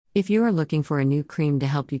If you are looking for a new cream to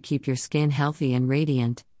help you keep your skin healthy and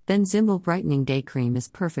radiant, then Zimble Brightening Day Cream is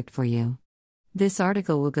perfect for you. This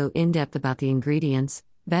article will go in-depth about the ingredients,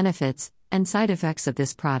 benefits, and side effects of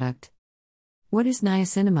this product. What is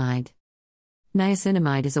niacinamide?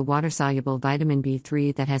 Niacinamide is a water-soluble vitamin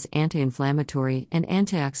B3 that has anti-inflammatory and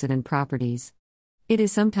antioxidant properties. It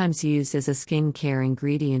is sometimes used as a skin care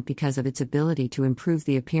ingredient because of its ability to improve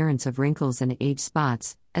the appearance of wrinkles and age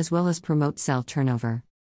spots, as well as promote cell turnover.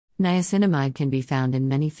 Niacinamide can be found in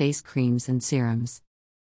many face creams and serums.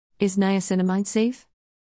 Is niacinamide safe?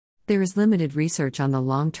 There is limited research on the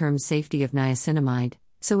long-term safety of niacinamide,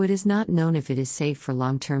 so it is not known if it is safe for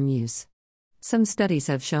long-term use. Some studies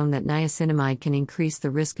have shown that niacinamide can increase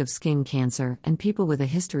the risk of skin cancer, and people with a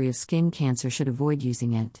history of skin cancer should avoid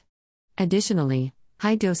using it. Additionally,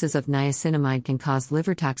 high doses of niacinamide can cause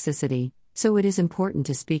liver toxicity, so it is important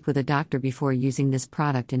to speak with a doctor before using this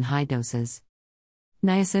product in high doses.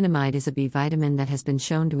 Niacinamide is a B vitamin that has been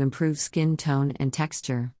shown to improve skin tone and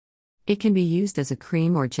texture. It can be used as a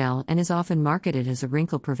cream or gel and is often marketed as a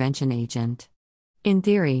wrinkle prevention agent. In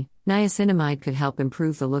theory, niacinamide could help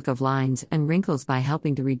improve the look of lines and wrinkles by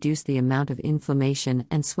helping to reduce the amount of inflammation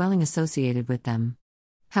and swelling associated with them.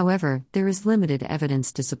 However, there is limited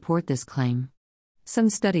evidence to support this claim. Some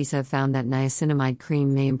studies have found that niacinamide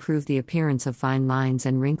cream may improve the appearance of fine lines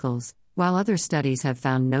and wrinkles, while other studies have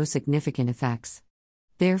found no significant effects.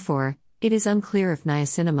 Therefore, it is unclear if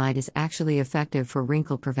niacinamide is actually effective for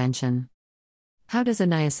wrinkle prevention. How does a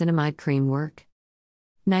niacinamide cream work?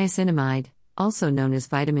 Niacinamide, also known as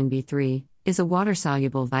vitamin B3, is a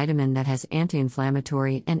water-soluble vitamin that has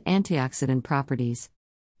anti-inflammatory and antioxidant properties.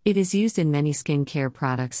 It is used in many skin care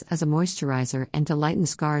products as a moisturizer and to lighten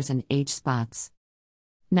scars and age spots.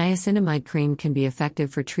 Niacinamide cream can be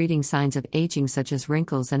effective for treating signs of aging such as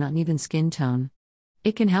wrinkles and uneven skin tone.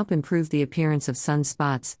 It can help improve the appearance of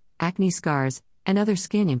sunspots, acne scars, and other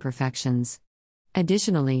skin imperfections.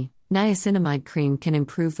 Additionally, niacinamide cream can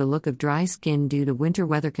improve the look of dry skin due to winter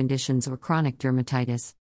weather conditions or chronic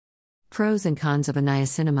dermatitis. Pros and cons of a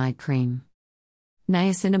niacinamide cream.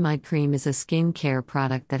 Niacinamide cream is a skin care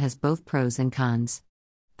product that has both pros and cons.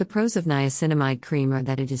 The pros of niacinamide cream are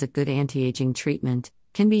that it is a good anti-aging treatment,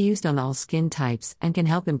 can be used on all skin types, and can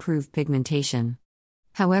help improve pigmentation.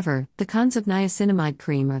 However, the cons of niacinamide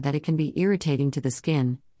cream are that it can be irritating to the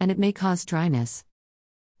skin, and it may cause dryness.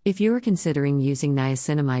 If you are considering using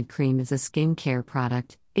niacinamide cream as a skin care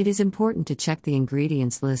product, it is important to check the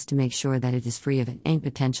ingredients list to make sure that it is free of any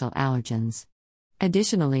potential allergens.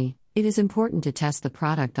 Additionally, it is important to test the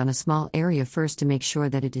product on a small area first to make sure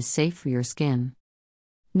that it is safe for your skin.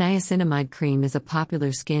 Niacinamide cream is a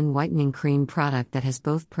popular skin whitening cream product that has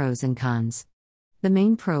both pros and cons. The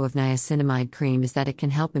main pro of niacinamide cream is that it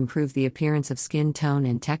can help improve the appearance of skin tone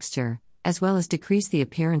and texture, as well as decrease the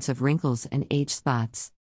appearance of wrinkles and age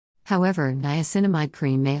spots. However, niacinamide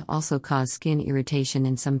cream may also cause skin irritation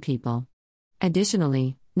in some people.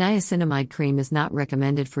 Additionally, niacinamide cream is not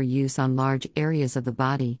recommended for use on large areas of the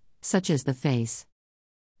body, such as the face.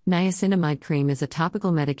 Niacinamide cream is a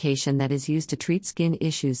topical medication that is used to treat skin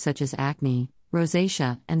issues such as acne,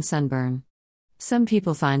 rosacea, and sunburn. Some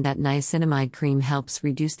people find that niacinamide cream helps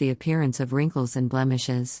reduce the appearance of wrinkles and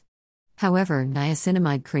blemishes. However,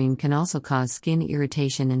 niacinamide cream can also cause skin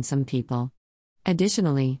irritation in some people.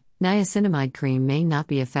 Additionally, niacinamide cream may not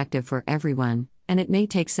be effective for everyone, and it may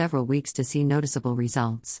take several weeks to see noticeable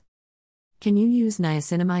results. Can you use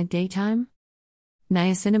niacinamide daytime?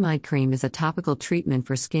 Niacinamide cream is a topical treatment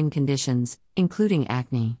for skin conditions, including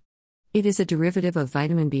acne. It is a derivative of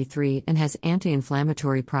vitamin B3 and has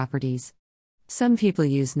anti-inflammatory properties. Some people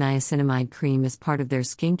use niacinamide cream as part of their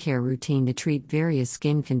skincare routine to treat various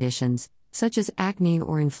skin conditions, such as acne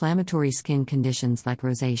or inflammatory skin conditions like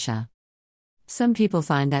rosacea. Some people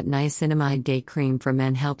find that niacinamide day cream for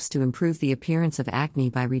men helps to improve the appearance of acne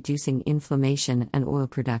by reducing inflammation and oil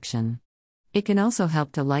production. It can also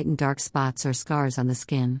help to lighten dark spots or scars on the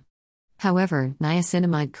skin. However,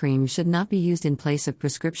 niacinamide cream should not be used in place of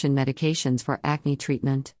prescription medications for acne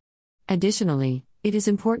treatment. Additionally, it is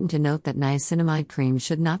important to note that niacinamide cream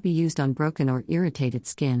should not be used on broken or irritated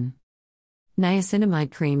skin.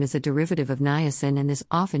 Niacinamide cream is a derivative of niacin and is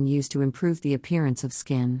often used to improve the appearance of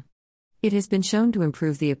skin. It has been shown to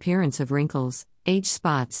improve the appearance of wrinkles, age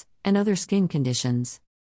spots, and other skin conditions.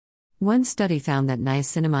 One study found that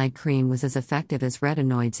niacinamide cream was as effective as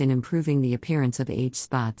retinoids in improving the appearance of age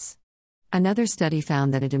spots. Another study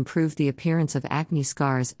found that it improved the appearance of acne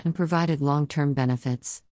scars and provided long-term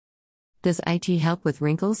benefits. Does it help with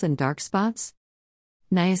wrinkles and dark spots?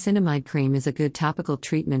 Niacinamide cream is a good topical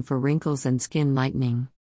treatment for wrinkles and skin lightening.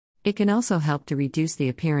 It can also help to reduce the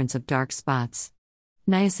appearance of dark spots.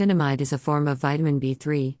 Niacinamide is a form of vitamin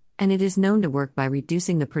B3, and it is known to work by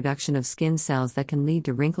reducing the production of skin cells that can lead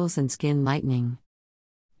to wrinkles and skin lightening.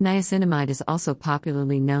 Niacinamide is also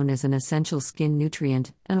popularly known as an essential skin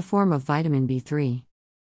nutrient and a form of vitamin B3.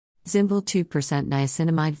 Zimble 2%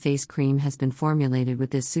 niacinamide face cream has been formulated with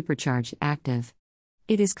this supercharged active.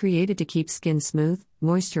 It is created to keep skin smooth,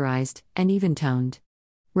 moisturized, and even-toned.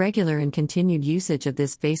 Regular and continued usage of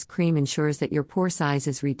this face cream ensures that your pore size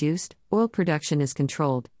is reduced, oil production is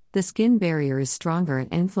controlled, the skin barrier is stronger, and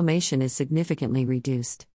inflammation is significantly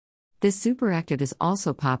reduced. This superactive is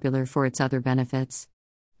also popular for its other benefits.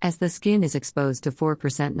 As the skin is exposed to 4%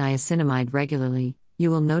 niacinamide regularly, you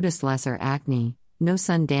will notice lesser acne, no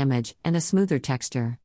sun damage, and a smoother texture.